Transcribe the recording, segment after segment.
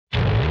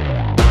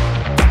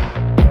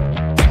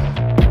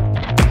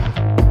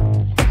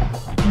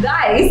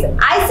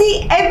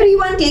see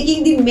everyone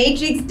taking the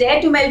Matrix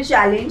Dare to Melt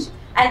challenge,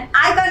 and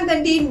I can't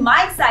contain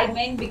my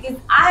excitement because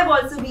I have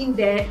also been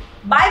dared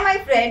by my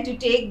friend to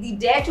take the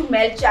Dare to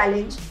Melt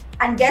challenge.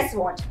 And guess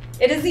what?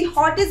 It is the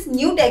hottest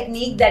new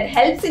technique that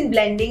helps in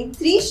blending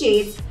 3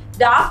 shades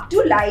dark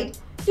to light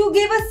to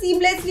give a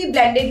seamlessly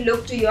blended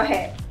look to your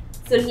hair.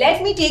 So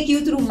let me take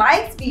you through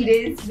my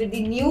experience with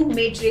the new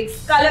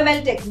Matrix Color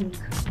Melt technique.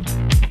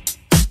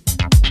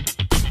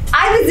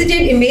 I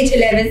visited Image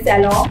 11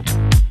 Salon,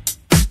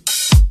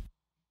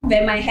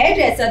 where my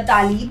hairdresser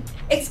Talib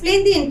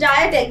explained the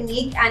entire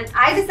technique, and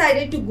I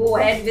decided to go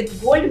ahead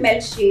with gold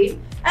melt shade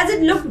as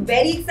it looked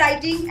very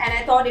exciting and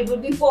I thought it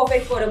would be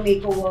perfect for a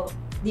makeover.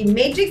 The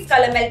Matrix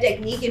Color Melt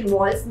technique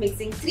involves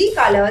mixing 3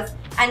 colors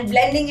and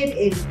blending it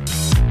in.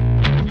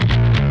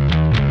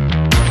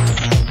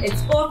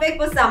 It's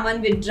perfect for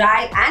someone with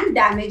dry and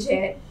damaged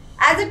hair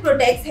as it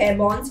protects hair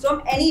bonds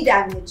from any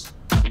damage.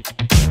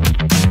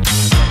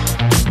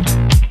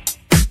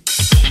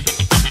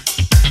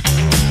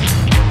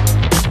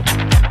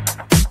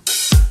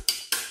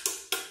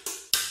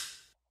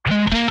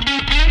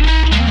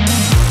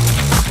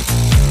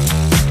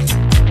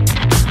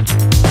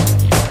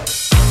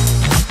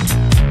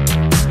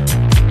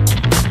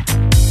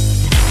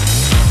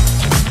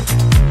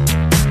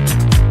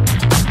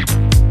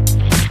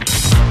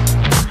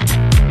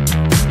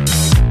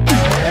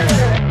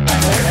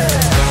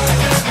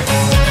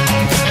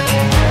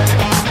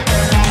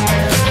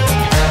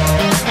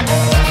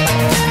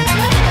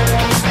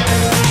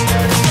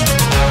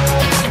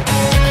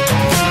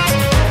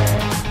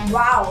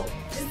 Wow,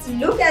 just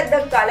look at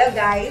the color,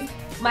 guys.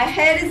 My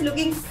hair is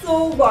looking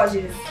so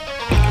gorgeous.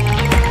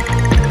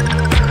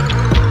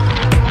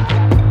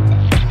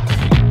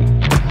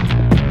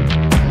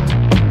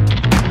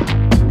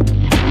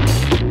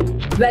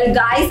 Well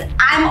guys,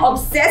 I'm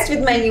obsessed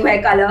with my new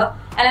hair color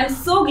and I'm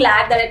so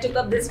glad that I took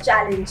up this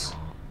challenge.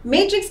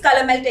 Matrix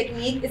Color Melt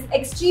technique is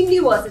extremely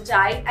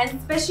versatile and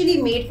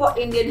specially made for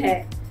Indian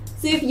hair.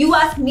 So if you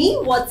ask me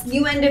what's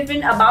new and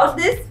different about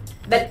this,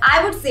 but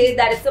I would say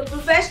that it's a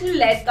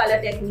professional-led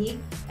color technique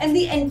and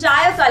the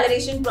entire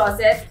coloration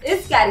process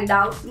is carried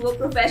out through a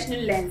professional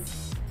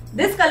lens.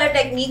 This color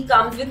technique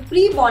comes with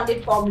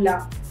pre-bonded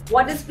formula.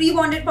 What does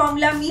pre-bonded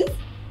formula mean?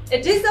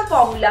 It is a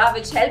formula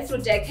which helps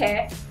protect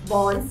hair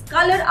bonds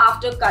color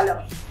after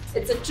color.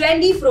 It's a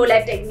trendy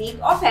pro-led technique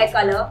of hair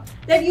color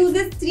that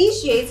uses 3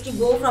 shades to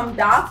go from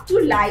dark to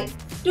light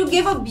to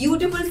give a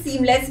beautiful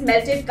seamless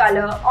melted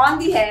color on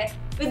the hair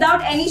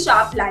without any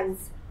sharp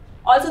lines.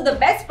 Also, the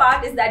best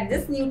part is that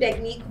this new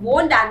technique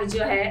won't damage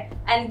your hair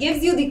and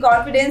gives you the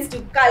confidence to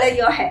color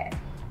your hair.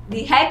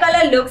 The hair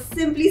color looks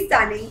simply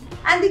stunning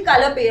and the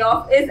color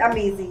payoff is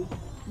amazing.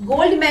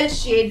 Gold melt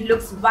shade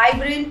looks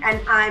vibrant and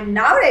I am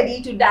now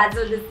ready to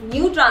dazzle this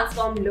new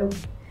transformed look.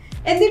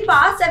 In the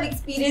past, I've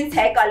experienced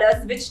hair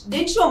colors which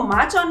didn't show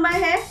much on my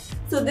hair.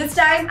 So this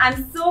time,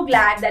 I'm so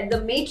glad that the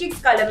Matrix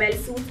Color Melt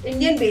suits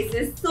Indian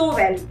bases so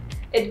well.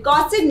 It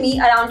costed me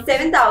around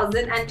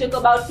 7,000 and took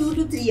about 2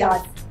 to 3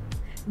 hours.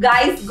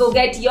 Guys, go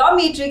get your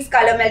Matrix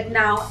Color Melt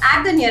now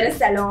at the nearest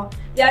salon.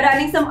 They are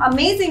running some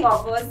amazing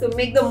offers, so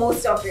make the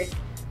most of it.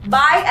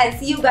 Bye and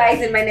see you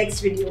guys in my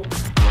next video.